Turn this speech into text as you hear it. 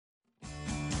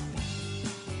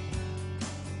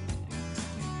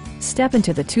step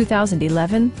into the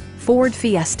 2011 Ford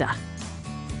Fiesta.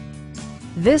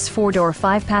 This four-door,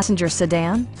 five-passenger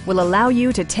sedan will allow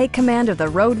you to take command of the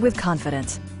road with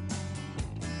confidence.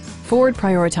 Ford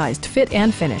prioritized fit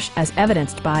and finish as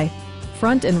evidenced by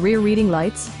front and rear reading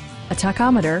lights, a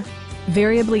tachometer,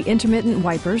 variably intermittent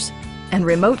wipers, and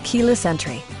remote keyless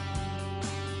entry.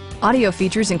 Audio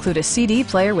features include a CD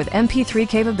player with MP3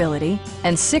 capability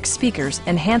and 6 speakers,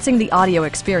 enhancing the audio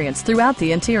experience throughout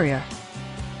the interior.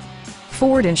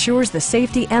 Ford ensures the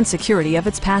safety and security of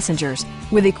its passengers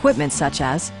with equipment such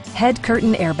as head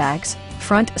curtain airbags,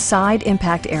 front side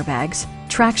impact airbags,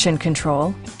 traction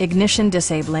control, ignition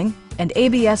disabling, and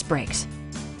ABS brakes.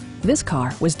 This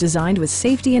car was designed with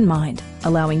safety in mind,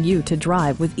 allowing you to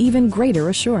drive with even greater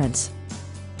assurance.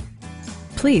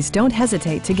 Please don't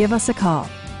hesitate to give us a call.